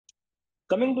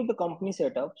Coming to the company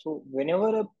setup, so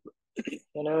whenever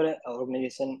an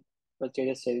organization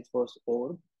purchases Salesforce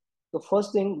org, the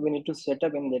first thing we need to set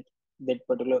up in that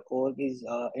particular org is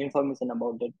information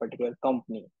about that particular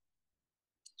company.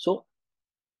 So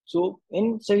so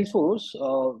in Salesforce,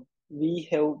 we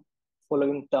have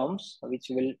following terms which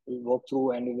we'll walk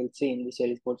through and we will see in the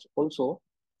Salesforce also.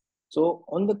 So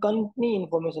on the company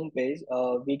information page,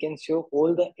 we can show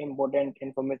all the important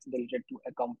information related to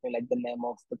a company, like the name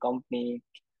of the company,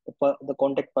 the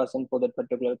contact person for that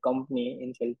particular company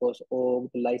in Salesforce, or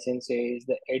the licenses,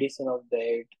 the edition of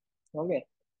that. Okay,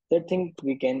 that thing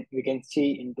we can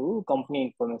see into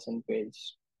company information page.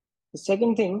 The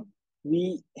second thing,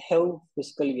 we have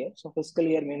fiscal year. So fiscal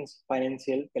year means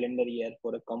financial calendar year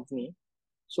for a company.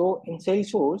 So in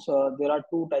Salesforce, there are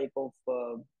two type of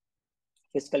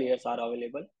fiscal years are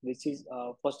available. This is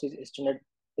first is standard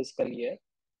fiscal year.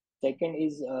 Second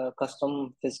is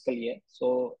custom fiscal year.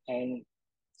 So and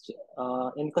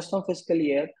in custom fiscal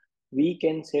year, we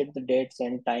can set the dates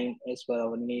and time as per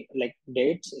our need, like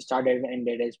dates, start date and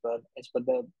date as per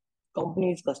the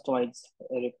company's customized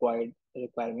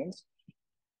requirements.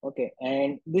 Okay,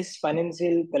 and this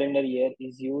financial calendar year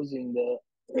is used in the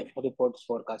reports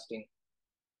forecasting.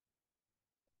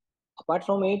 Apart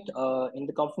from it, in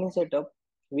the company setup,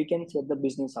 we can set the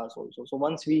business hours also. So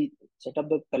once we set up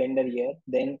the calendar year,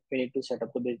 then we need to set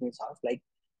up the business hours. Like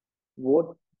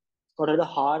what what are the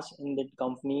hours in that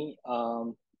company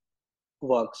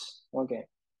works? Okay,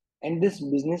 and this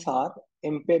business hour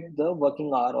impact the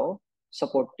working hour of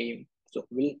support team. So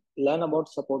we'll learn about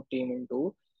support team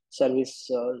into service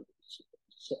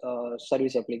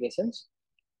service applications.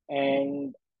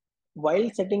 And while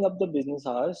setting up the business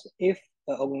hours, if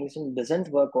the organization doesn't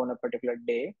work on a particular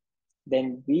day,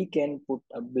 then we can put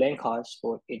a blank hours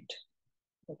for it.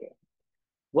 Okay.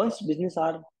 Once business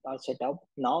are set up,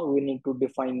 now we need to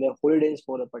define the holidays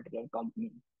for a particular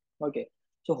company. Okay.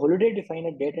 So holiday define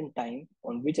a date and time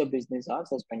on which a business are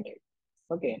suspended.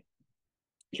 Okay.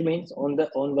 Which means on the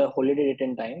holiday date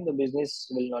and time, the business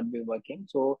will not be working.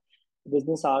 So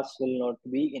business hours will not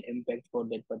be in impact for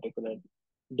that particular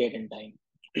date and time.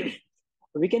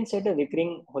 We can set a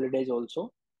recurring holidays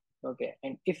also. Okay.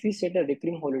 And if we set a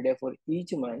recurring holiday for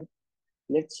each month,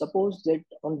 let's suppose that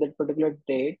on that particular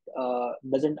date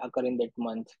doesn't occur in that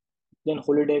month, then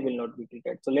holiday will not be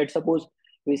treated. So let's suppose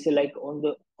we say like on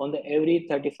the every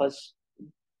 31st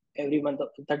every month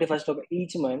 31st of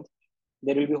each month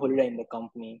there will be holiday in the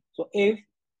company. So if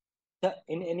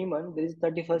in any month there is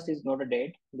 31st is not a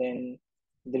date, then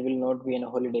there will not be any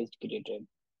holidays created.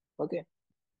 Okay.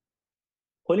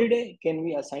 Holiday can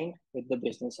be assigned with the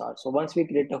business hours. So once we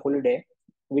create a holiday,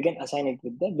 we can assign it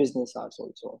with the business hours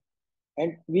also.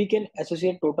 And we can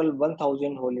associate total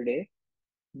 1000 holiday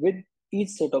with each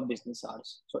set of business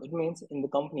hours. So it means in the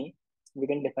company, we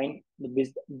can define the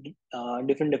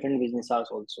different business hours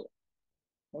also.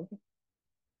 Okay.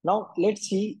 Now let's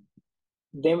see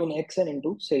them in action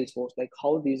into Salesforce, like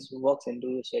how this works into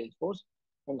the Salesforce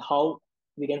and how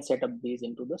we can set up these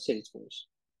into the Salesforce.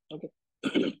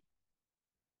 Okay.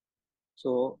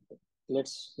 So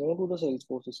let's move to the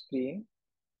Salesforce screen.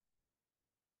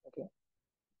 Okay.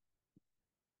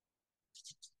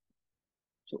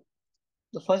 So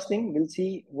the first thing we'll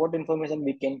see what information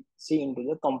we can see into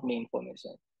the company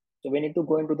information. So we need to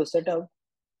go into the setup.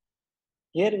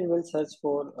 Here we will search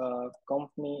for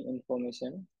company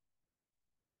information.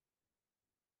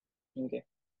 Okay.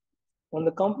 On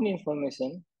the company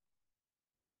information,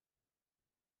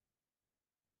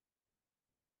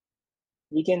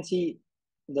 we can see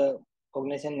the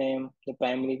organization name, the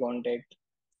primary contact,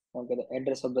 okay, the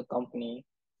address of the company,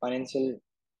 financial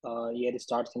year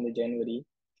starts in the January.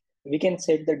 We can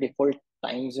set the default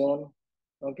time zone.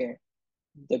 Okay,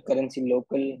 the currency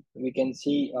local. We can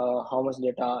see how much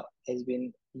data has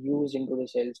been used into the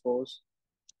Salesforce.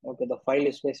 Okay, the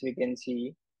file space we can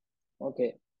see.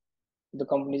 Okay, the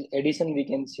company's edition we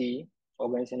can see,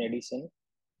 organization edition.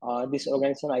 This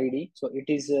organization ID. So it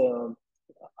is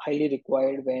highly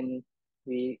required when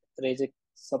we raise a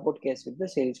support case with the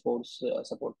Salesforce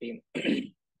support team.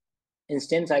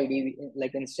 Instance ID,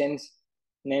 like instance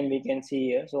name we can see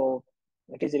here. So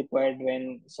it is required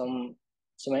when some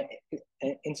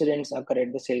incidents occur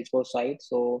at the Salesforce site.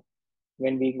 So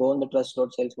when we go on the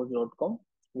trust.salesforce.com,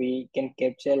 we can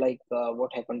capture like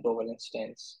what happened to our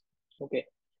instance. Okay.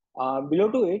 Below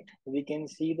to it, we can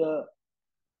see the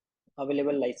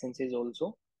available licenses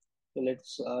also. So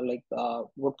let's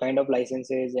what kind of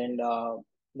licenses and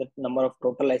the number of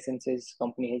total licenses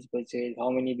company has purchased, how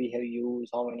many we have used,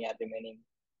 how many are remaining.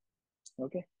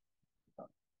 Okay.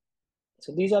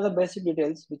 So these are the basic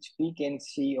details which we can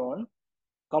see on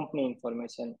company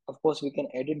information. Of course, we can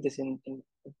edit this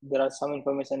there are some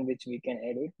information which we can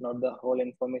edit, not the whole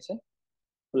information.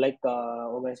 Like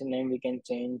organization name, we can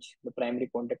change the primary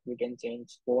contact, we can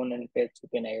change phone and page, we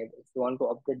can add. If you want to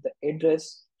update the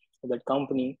address of that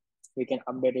company, we can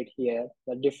update it here.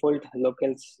 The default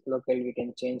local we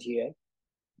can change here.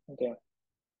 Okay,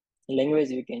 language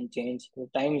we can change. The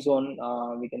time zone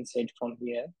we can set from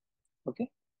here. Okay,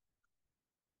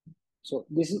 so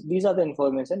these are the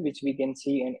information which we can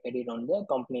see and edit on the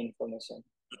company information.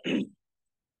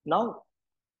 Now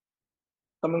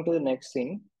coming to the next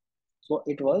thing, so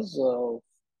it was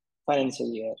financial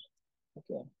year.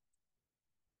 Okay,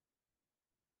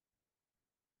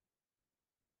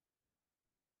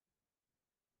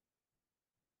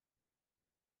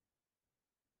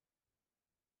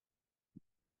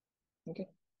 okay.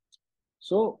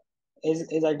 So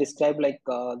as I described, like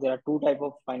there are two type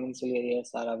of financial years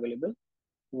are available.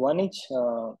 One is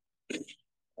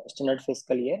standard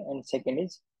fiscal year, and second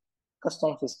is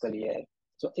custom fiscal year.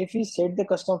 So if we set the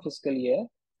custom fiscal year,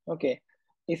 okay,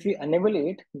 if we enable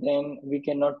it, then we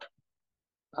cannot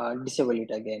disable it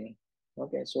again.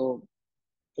 Okay, so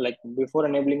like before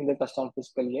enabling the custom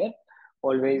fiscal year,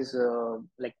 always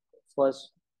like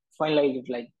first finalize it,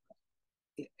 like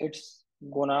it's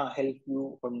gonna help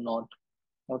you or not.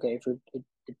 Okay, if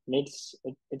it needs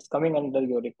it's coming under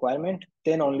your requirement,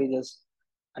 then only just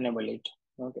enable it.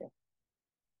 Okay,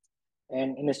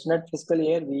 and in a standard fiscal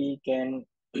year, we can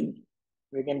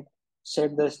we can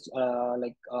set this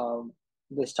the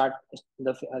the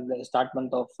start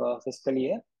month of fiscal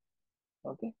year.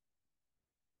 Okay,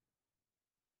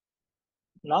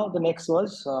 now the next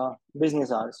was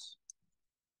business hours.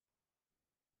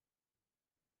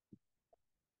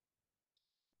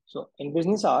 So in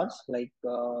business hours, like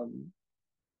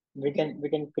we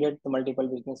can create the multiple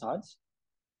business hours,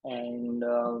 and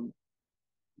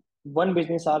one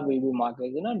business hour will be marked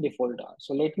as a default hour.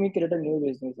 So let me create a new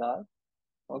business hour.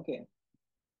 Okay,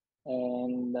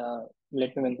 and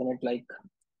let me mention it like,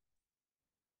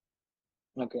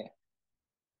 okay,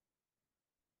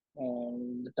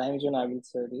 and the time zone I will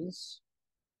set is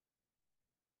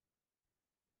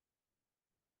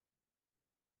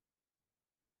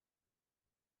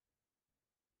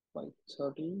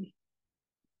 5:30.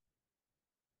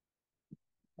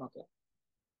 Okay,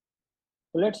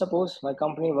 so let's suppose my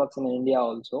company works in India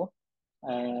also,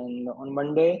 and on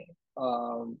Monday,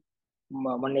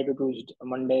 Monday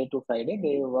to Friday,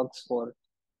 they works for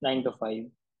 9 to 5.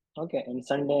 Okay, and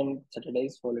Sunday and Saturday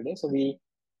is holiday, so we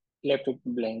left it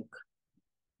blank.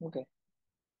 Okay,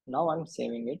 now I'm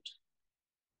saving it.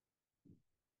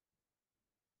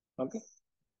 Okay,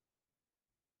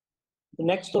 the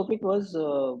next topic was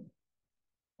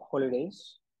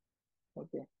holidays.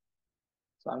 Okay,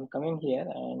 so I'm coming here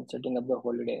and setting up the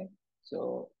holiday.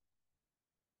 So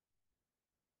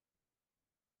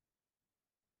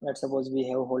let's suppose we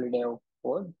have holiday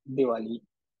for Diwali.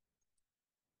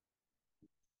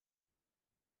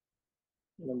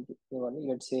 Diwali,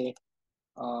 let's say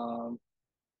um,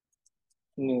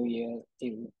 New Year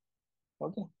Eve.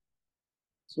 Okay,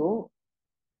 so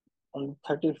on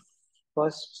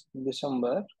 31st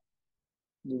December,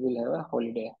 we will have a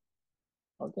holiday.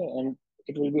 Okay, and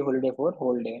it will be holiday for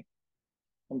whole day.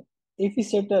 And if we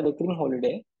set a recurring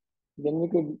holiday, then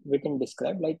we can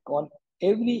describe like on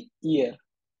every year.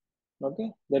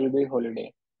 Okay, there will be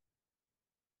holiday.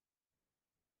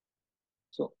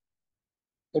 So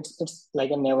it's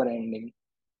like a never ending.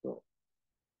 So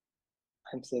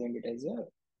I'm saving it as a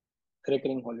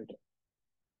recurring holiday.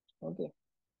 Okay.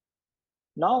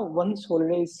 Now once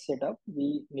holiday is set up,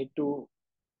 we need to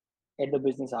add the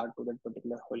business hour to that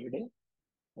particular holiday,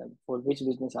 like for which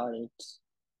business hour it's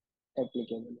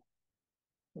applicable.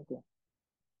 Okay.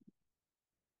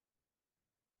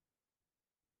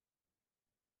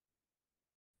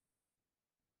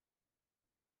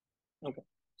 Okay.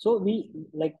 So we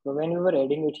like when we were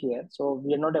adding it here, so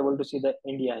we are not able to see the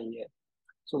India here.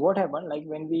 So what happened? Like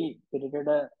when we created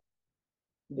a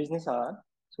business hour,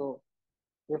 so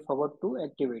we forgot to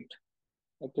activate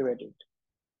it.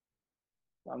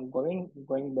 I'm going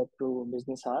back to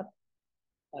business hour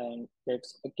and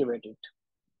let's activate it.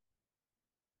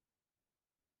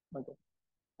 Okay.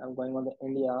 I'm going on the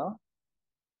India.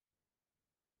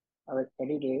 I will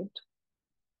edit it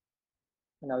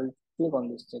and I will click on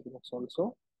this checkbox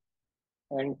also.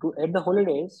 And to add the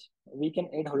holidays, we can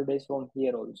add holidays from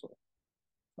here also.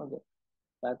 Okay.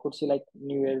 I could see like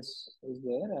New Year's is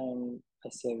there and I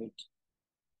save it.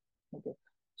 Okay.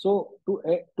 So to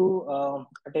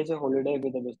attach a holiday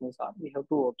with a business hour, we have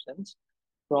two options.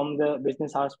 From the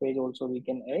business hours page also we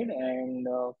can add, and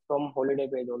from holiday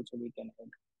page also we can add.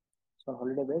 So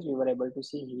holiday base, we were able to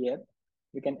see here.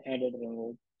 We can add and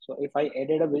remove. So if I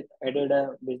added a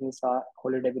business hour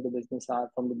holiday with the business hour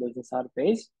from the business hour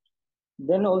page,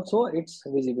 then also it's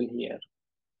visible here.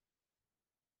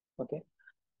 Okay.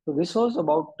 So this was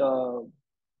about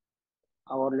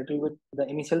our little bit the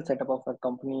initial setup of a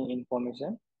company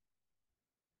information.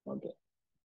 Okay.